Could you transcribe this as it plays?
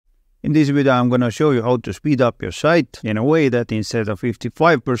In this video, I'm going to show you how to speed up your site in a way that instead of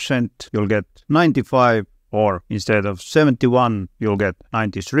 55%, you'll get 95, or instead of 71, you'll get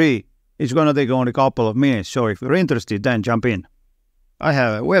 93. It's going to take only a couple of minutes, so if you're interested, then jump in. I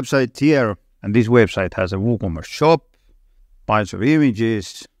have a website here, and this website has a WooCommerce shop, bunch of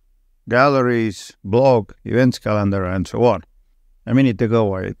images, galleries, blog, events calendar, and so on. A minute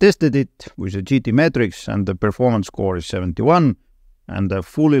ago, I tested it with the GT metrics, and the performance score is 71. And the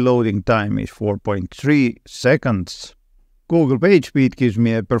fully loading time is 4.3 seconds. Google PageSpeed gives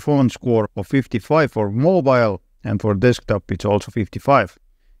me a performance score of 55 for mobile, and for desktop it's also 55.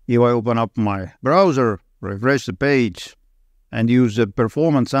 If I open up my browser, refresh the page, and use the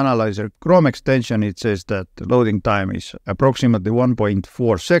Performance Analyzer Chrome extension, it says that the loading time is approximately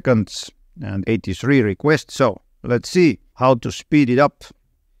 1.4 seconds and 83 requests. So let's see how to speed it up.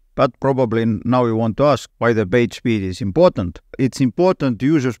 But probably now you want to ask why the page speed is important. It's important to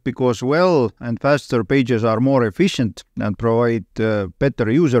users because well and faster pages are more efficient and provide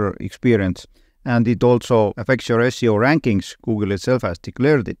better user experience. And it also affects your SEO rankings. Google itself has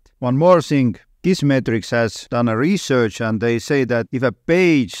declared it. One more thing, Metrics has done a research, and they say that if a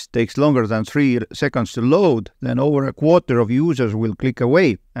page takes longer than 3 seconds to load, then over a quarter of users will click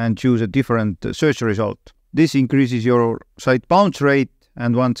away and choose a different search result. This increases your site bounce rate.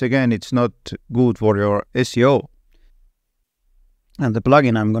 And once again, it's not good for your SEO. And the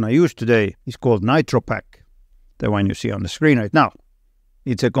plugin I'm going to use today is called NitroPack, the one you see on the screen right now.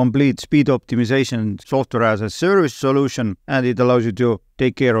 It's a complete speed optimization software as a service solution, and it allows you to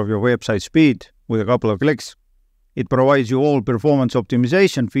take care of your website speed with a couple of clicks. It provides you all performance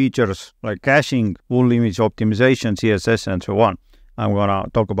optimization features like caching, full image optimization, CSS, and so on. I'm going to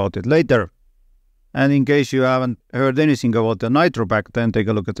talk about it later. And in case you haven't heard anything about the NitroPack, then take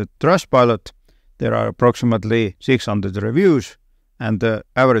a look at the Trustpilot. There are approximately 600 reviews, and the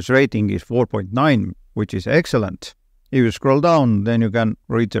average rating is 4.9, which is excellent. If you scroll down, then you can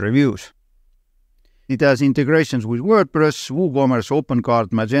read the reviews. It has integrations with WordPress, WooCommerce,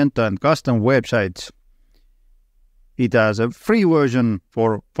 OpenCart, Magento, and custom websites. It has a free version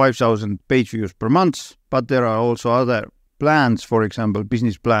for 5,000 page views per month, but there are also other plans, for example,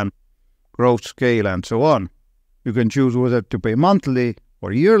 business plan, growth scale, and so on. You can choose whether to pay monthly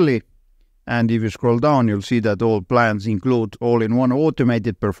or yearly, and if you scroll down, you'll see that all plans include all-in-one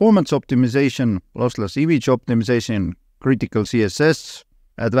automated performance optimization, lossless image optimization, critical CSS,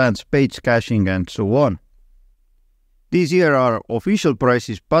 advanced page caching, and so on. These here are official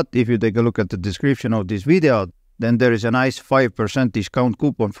prices, but if you take a look at the description of this video, then there is a nice 5% discount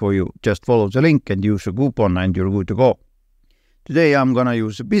coupon for you. Just follow the link and use the coupon and you're good to go. Today I'm going to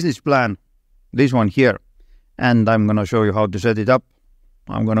use a business plan, this one here, and I'm going to show you how to set it up.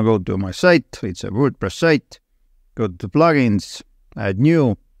 I'm going to go to my site, it's a WordPress site, go to plugins, add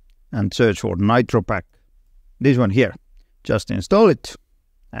new, and search for NitroPack. This one here. Just install it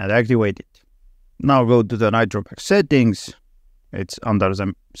and activate it. Now go to the NitroPack settings. It's under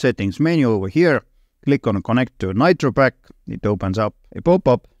the settings menu over here. Click on connect to NitroPack. It opens up a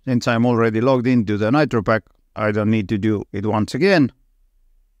pop-up. Since I'm already logged into the NitroPack, I don't need to do it once again.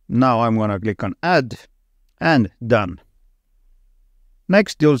 Now I'm going to click on add and done.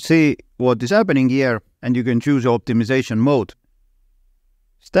 Next you'll see what is happening here, and you can choose optimization mode.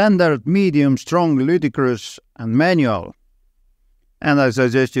 Standard, medium, strong, ludicrous, and manual. And I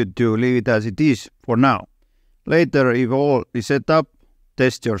suggest you to leave it as it is for now. Later, if all is set up,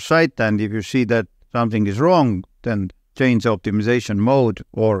 test your site, and if you see that something is wrong, then change the optimization mode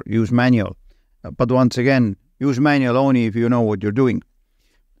or use manual. But once again, use manual only if you know what you're doing.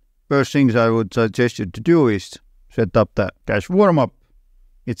 First things I would suggest you to do is set up the cache warm-up.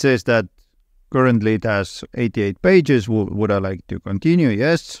 It says that currently it has 88 pages. Would I like to continue?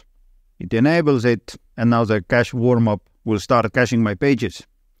 Yes. It enables it, and now the cache warm-up will start caching my pages.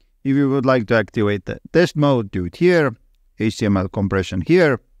 If you would like to activate the test mode, do it here. HTML compression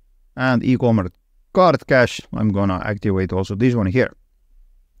here, and e-commerce cart cache. I'm gonna activate also this one here.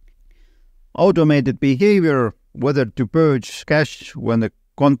 Automated behavior, whether to purge cache when the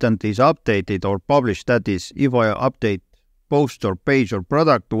content is updated or published, that is, if I update post or page or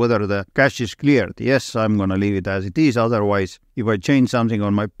product, whether the cache is cleared. Yes, I'm going to leave it as it is. Otherwise, if I change something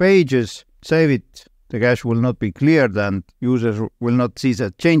on my pages, save it, the cache will not be cleared and users will not see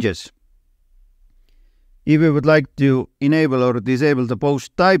the changes. If you would like to enable or disable the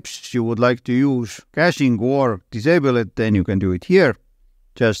post types you would like to use caching or disable it, then you can do it here.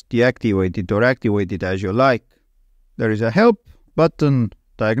 Just deactivate it or activate it as you like. There is a help button,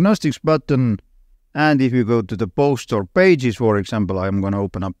 diagnostics button, and if you go to the post or pages, for example, I'm going to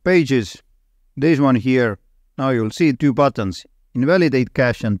open up pages. This one here, now you'll see two buttons. invalidate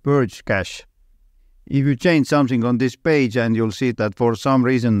cache and purge cache. If you change something on this page and you'll see that for some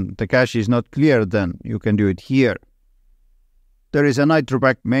reason the cache is not clear, then you can do it here. There is a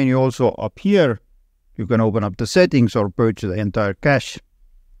NitroPack menu also up here. You can open up the settings or purge the entire cache.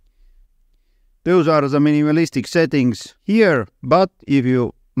 Those are the minimalistic settings here, but if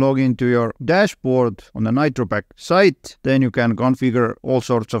you log into your dashboard on the NitroPack site, then you can configure all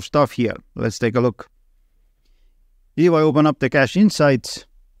sorts of stuff here. Let's take a look. If I open up the cache insights,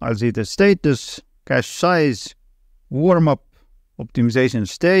 I'll see the status, cache size, warm-up, optimization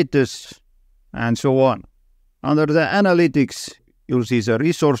status, and so on. Under the analytics, you'll see the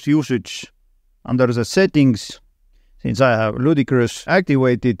resource usage. Under the settings, since I have Ludicrous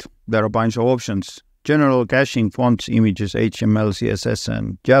activated, there are a bunch of options. General caching, fonts, images, HTML, CSS,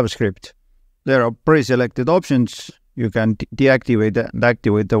 and JavaScript. There are pre-selected options. You can deactivate and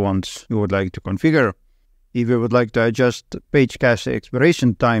activate the ones you would like to configure. If you would like to adjust page cache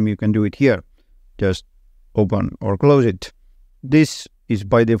expiration time, you can do it here. Just open or close it. This is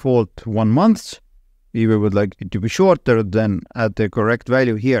by default 1 month. If you would like it to be shorter, then add the correct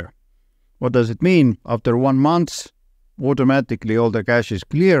value here. What does it mean? After 1 month, automatically all the cache is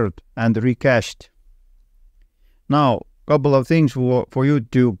cleared and recached. Now, a couple of things for you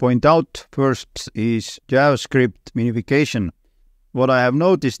to point out. First is JavaScript minification. What I have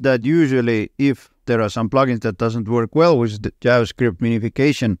noticed that usually if there are some plugins that doesn't work well with the JavaScript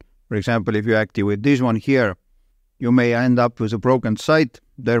minification, for example, if you activate this one here, you may end up with a broken site.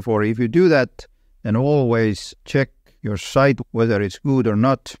 Therefore, if you do that, then always check your site whether it's good or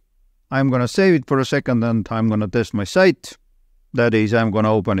not. I'm going to save it for a second and I'm going to test my site. That is, I'm going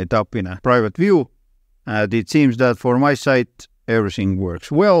to open it up in a private view. And it seems that for my site, everything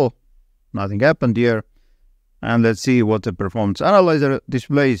works well. Nothing happened here. And let's see what the performance analyzer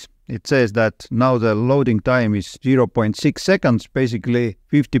displays. It says that now the loading time is 0.6 seconds, basically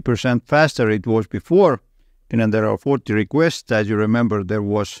 50% faster it was before. And then there are 40 requests. As you remember, there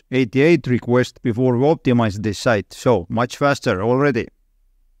was 88 requests before we optimized this site. So much faster already.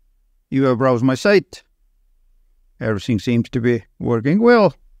 If I browse my site, everything seems to be working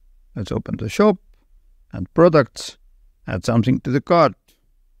well. Let's open the shop and products, add something to the cart.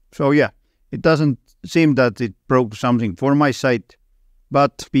 So yeah, it doesn't seem that it broke something for my site,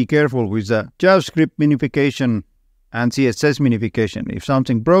 but be careful with the JavaScript minification and CSS minification. If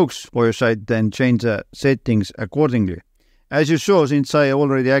something breaks for your site, then change the settings accordingly. As you saw, since I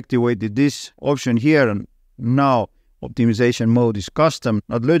already activated this option here, and now optimization mode is custom,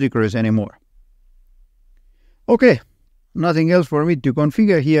 not ludicrous anymore. Okay, nothing else for me to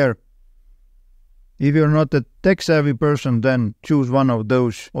configure here. If you're not a tech-savvy person, then choose one of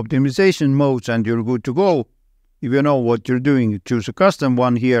those optimization modes and you're good to go. If you know what you're doing, choose a custom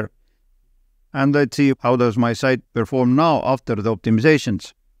one here. And let's see how does my site perform now after the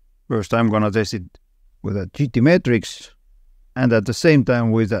optimizations. First, I'm going to test it with a GT metrics and at the same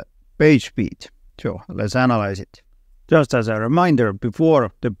time with a page speed. So let's analyze it. Just as a reminder,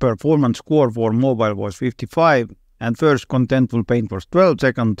 before the performance score for mobile was 55 and first contentful paint was 12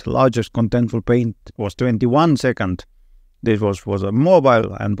 seconds, largest contentful paint was 21 seconds. This was for the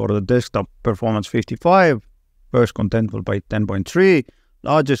mobile, and for the desktop performance 55, first contentful paint 10.3,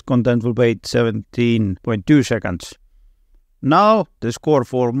 largest contentful paint 17.2 seconds. Now the score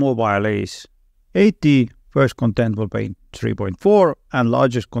for mobile is 80, first contentful paint 3.4 and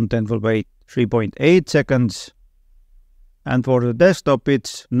largest contentful paint 3.8 seconds. And for the desktop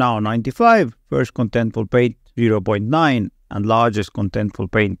it's now 95, first contentful paint 0.9 and largest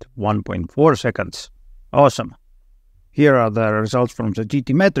contentful paint 1.4 seconds. Awesome. Here are the results from the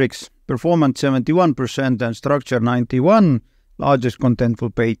GT metrics. Performance 71% and structure 91, largest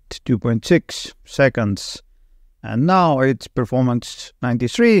contentful paint 2.6 seconds. And now it's performance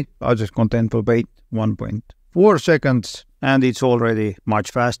 93, largest contentful paint 1.4 seconds, and it's already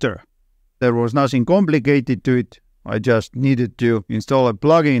much faster. There was nothing complicated to it. I just needed to install a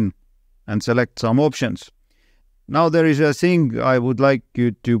plugin and select some options. Now there is a thing I would like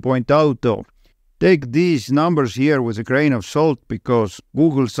you to point out though. Take these numbers here with a grain of salt, because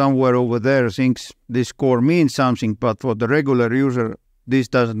Google somewhere over there thinks this score means something, but for the regular user this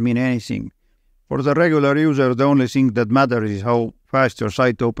doesn't mean anything. For the regular user, the only thing that matters is how fast your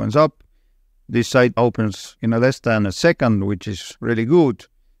site opens up. This site opens in less than a second, which is really good.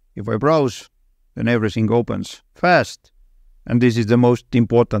 If I browse, then everything opens fast. And this is the most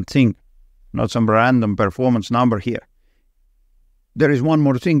important thing, not some random performance number here. There is one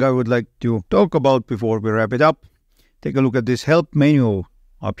more thing I would like to talk about before we wrap it up. Take a look at this help menu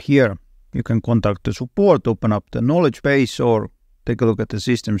up here. You can contact the support, open up the knowledge base, or take a look at the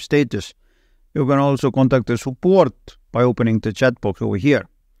system status. You can also contact the support by opening the chat box over here.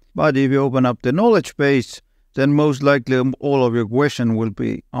 But if you open up the knowledge base, then most likely all of your questions will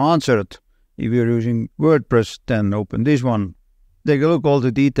be answered. If you're using WordPress, then open this one. Take a look, all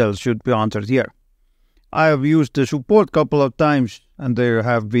the details should be answered here. I have used the support a couple of times and they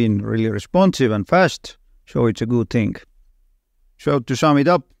have been really responsive and fast, so it's a good thing. So to sum it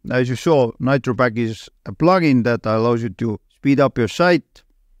up, as you saw, NitroPack is a plugin that allows you to speed up your site.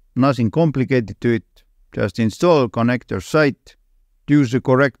 Nothing complicated to it. Just install, connect your site, use the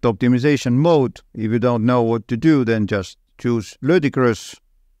correct optimization mode. If you don't know what to do, then just choose ludicrous,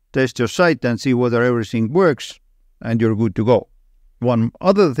 test your site and see whether everything works, and you're good to go. One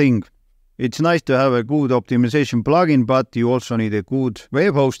other thing, it's nice to have a good optimization plugin, but you also need a good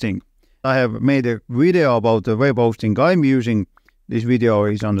web hosting. I have made a video about the web hosting I'm using. This video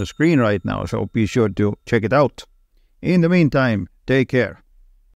is on the screen right now, so be sure to check it out. In the meantime, take care.